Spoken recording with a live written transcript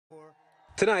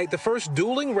Tonight, the first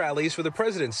dueling rallies for the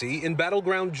presidency in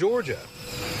battleground Georgia.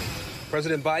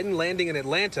 President Biden landing in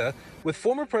Atlanta with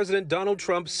former President Donald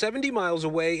Trump 70 miles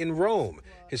away in Rome,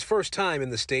 his first time in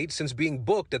the state since being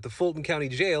booked at the Fulton County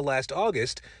Jail last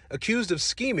August, accused of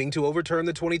scheming to overturn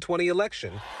the 2020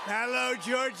 election. Hello,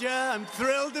 Georgia. I'm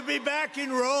thrilled to be back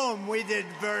in Rome. We did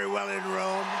very well in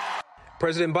Rome.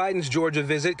 President Biden's Georgia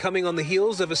visit coming on the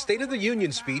heels of a State of the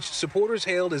Union speech supporters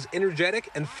hailed as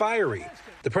energetic and fiery.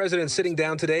 The president sitting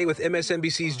down today with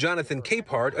MSNBC's Jonathan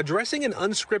Capehart addressing an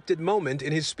unscripted moment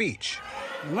in his speech.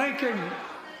 Lincoln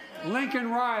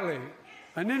Riley,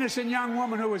 an innocent young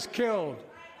woman who was killed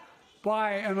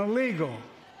by an illegal.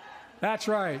 That's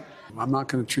right. I'm not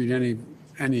going to treat any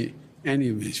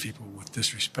of these people with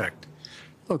disrespect.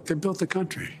 Look, they built the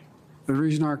country. The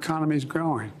reason our economy is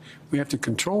growing. We have to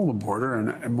control the border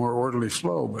and a more orderly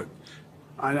flow, but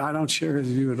I don't share his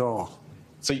view at all.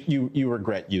 So you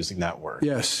regret using that word?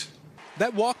 Yes.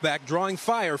 That walkback drawing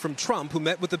fire from Trump, who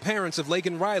met with the parents of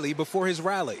Laken Riley before his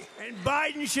rally. And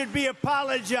Biden should be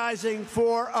apologizing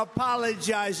for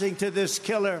apologizing to this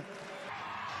killer.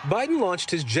 Biden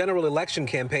launched his general election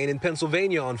campaign in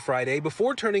Pennsylvania on Friday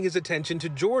before turning his attention to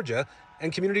Georgia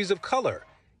and communities of color,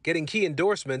 getting key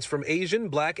endorsements from Asian,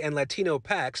 Black, and Latino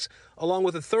PACs, along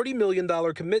with a $30 million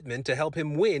commitment to help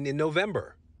him win in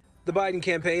November. The Biden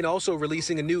campaign also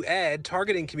releasing a new ad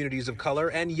targeting communities of color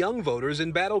and young voters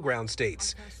in battleground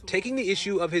states, taking the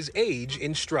issue of his age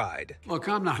in stride. Look,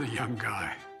 I'm not a young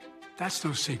guy. That's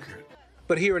no secret.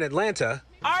 But here in Atlanta,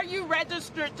 are you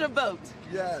registered to vote?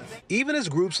 Yes. Even as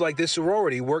groups like this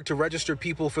sorority work to register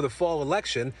people for the fall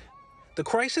election, the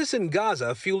crisis in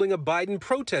Gaza fueling a Biden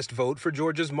protest vote for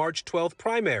Georgia's March 12th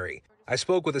primary. I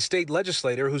spoke with a state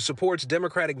legislator who supports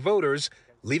Democratic voters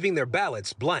leaving their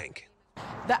ballots blank.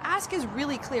 The ask is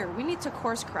really clear. We need to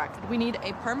course correct. We need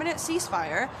a permanent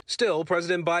ceasefire. Still,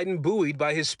 President Biden buoyed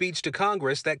by his speech to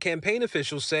Congress that campaign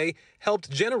officials say helped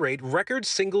generate record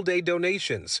single-day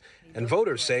donations, and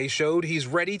voters say showed he's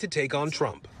ready to take on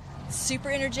Trump. Super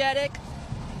energetic,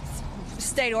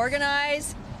 stayed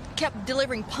organized, kept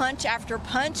delivering punch after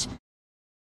punch.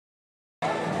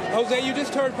 Jose, you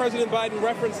just heard President Biden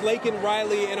reference Laken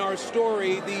Riley in our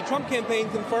story. The Trump campaign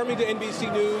confirming to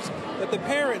NBC News that the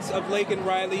parents of Laken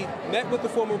Riley met with the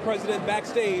former president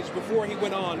backstage before he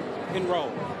went on in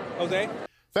Rome. Jose?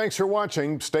 Thanks for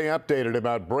watching. Stay updated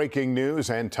about breaking news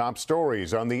and top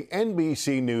stories on the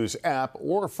NBC News app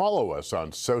or follow us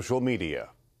on social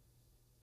media.